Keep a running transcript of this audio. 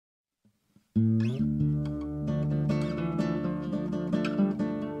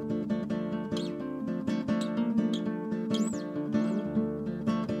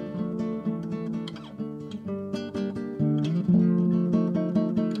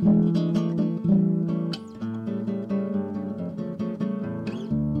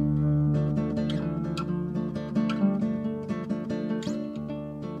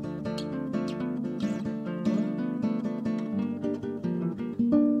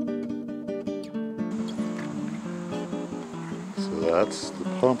That's the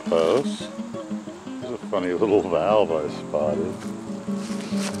pump house. There's a funny little valve I spotted.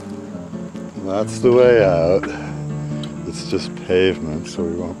 And that's the way out. It's just pavement, so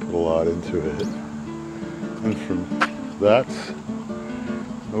we won't put a lot into it. And from that's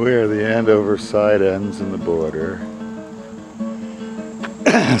where the Andover side ends in the border.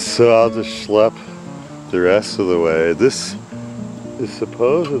 So I'll just schlep the rest of the way. This is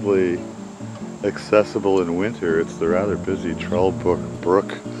supposedly accessible in winter. It's the rather busy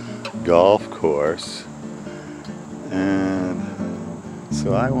Trollbrook golf course, and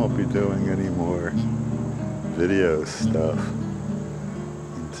so I won't be doing any more video stuff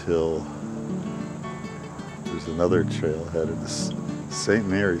until there's another trailhead at the St.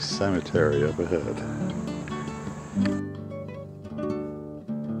 Mary's Cemetery up ahead.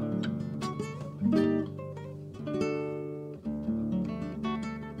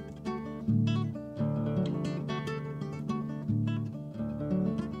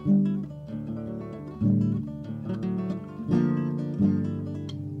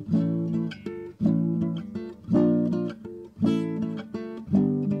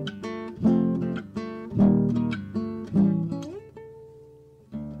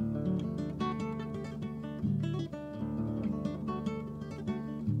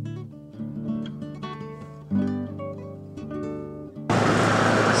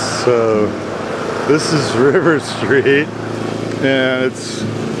 So this is River Street, and it's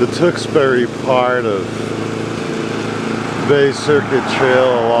the Tewksbury part of Bay Circuit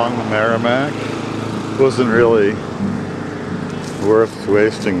Trail along the Merrimack. Wasn't really worth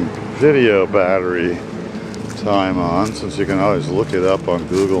wasting video battery time on, since you can always look it up on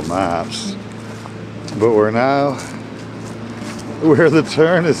Google Maps. But we're now where the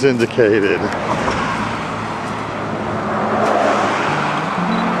turn is indicated.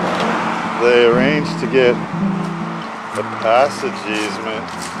 They arranged to get a passage easement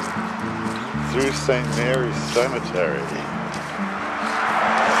through St. Mary's Cemetery.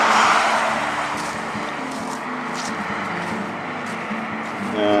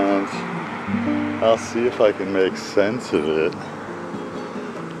 And I'll see if I can make sense of it.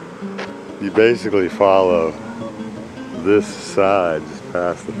 You basically follow this side just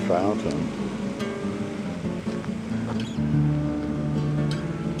past the fountain.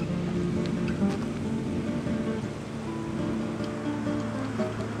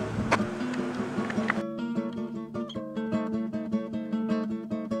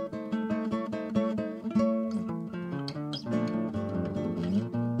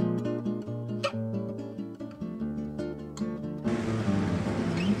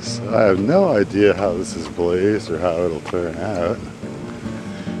 So I have no idea how this is blazed or how it'll turn out.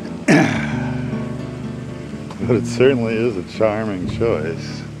 But it certainly is a charming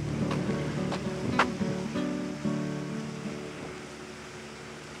choice.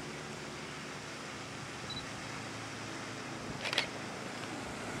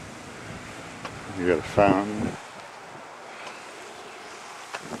 You got a fountain.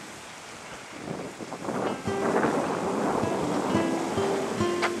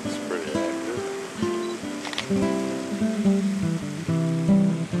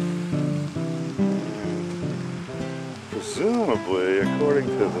 Presumably, according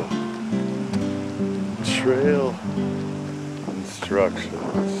to the trail instructions,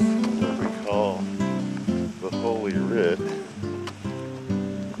 what we call the Holy Writ,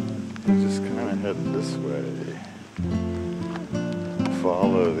 you just kind of head this way,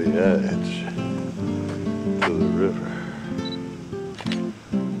 follow the edge to the river.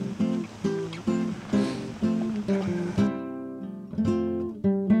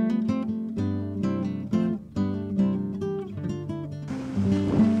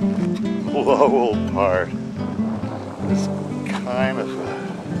 Lowell part is kind of a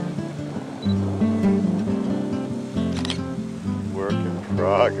work in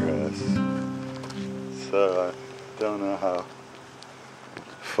progress, so I don't know how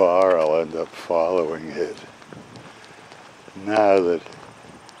far I'll end up following it now that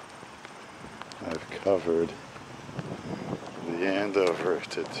I've covered the Andover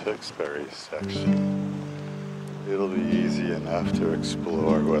to Tewksbury section. it'll be easy enough to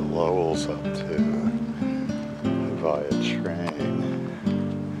explore what Lowell's up to via train.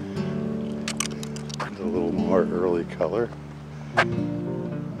 It's a little more early color.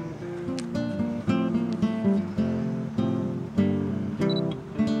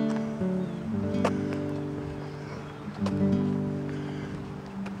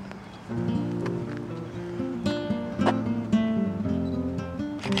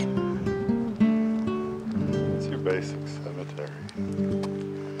 Basic cemetery.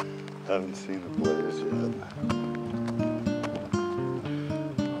 Haven't seen the blaze yet.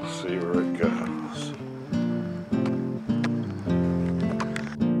 We'll see where it goes.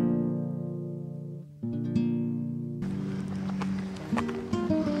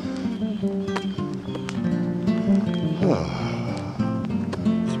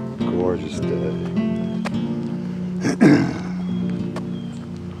 It's a gorgeous day.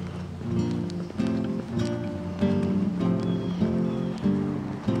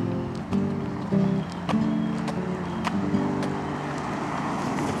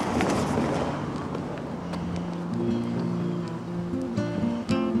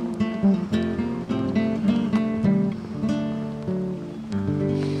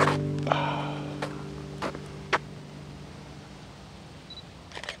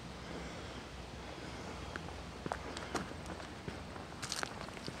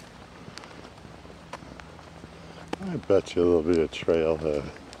 I bet you there'll be a trailhead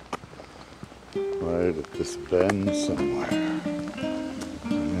right at this bend somewhere.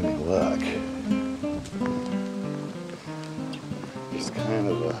 Any luck. There's kind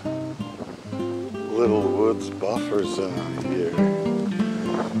of a little woods buffer zone here.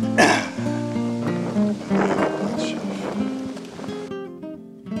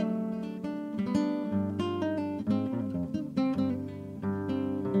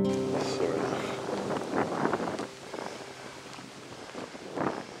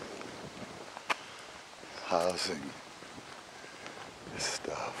 Housing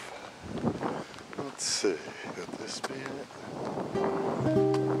stuff. Let's see, could this be it?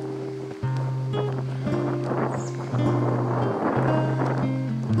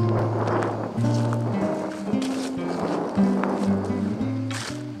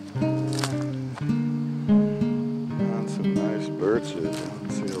 On some nice birches, I don't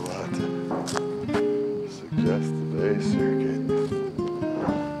see a lot to suggest the bay circuit.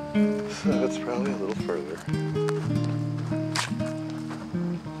 So it's probably a little further.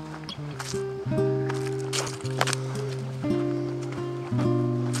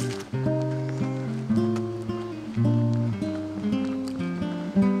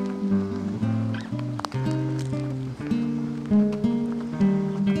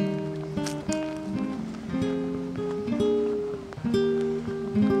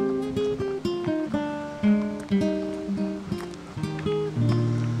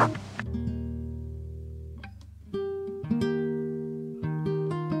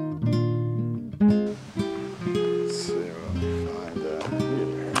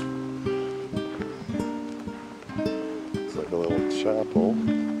 A little chapel.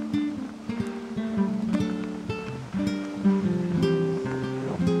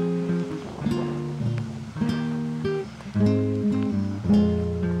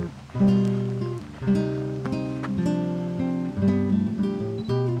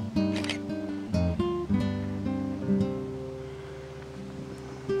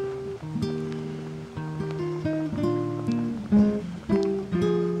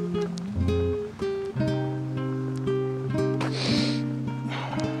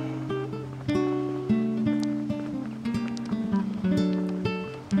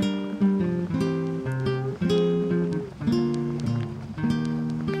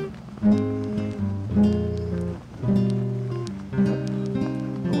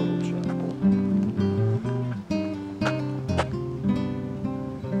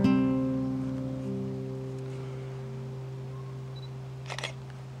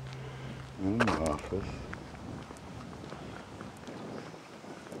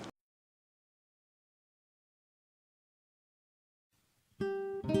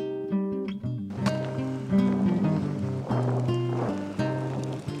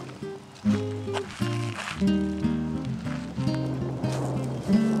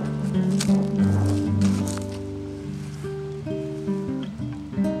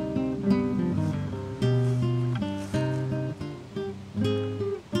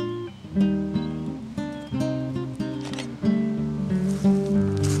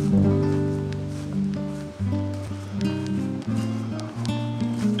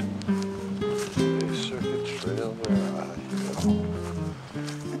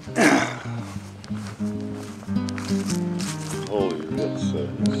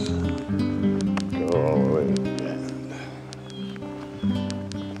 blaze. Go all the way to the end.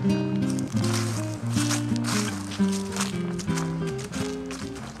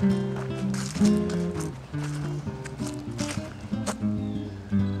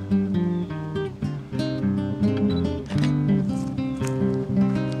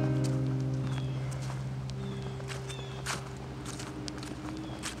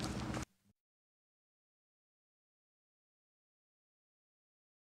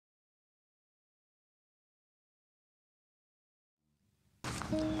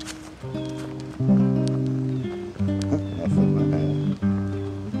 Nothing there.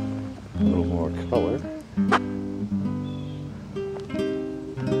 A little more color.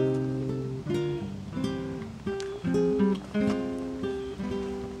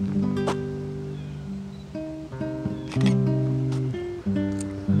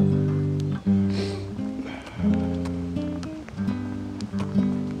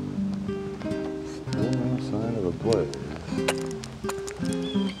 Still no sign of a blaze.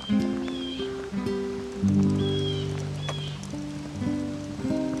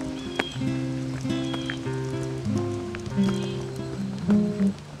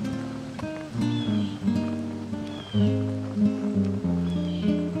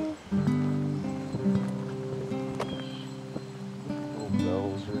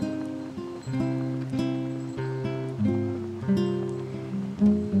 Bells are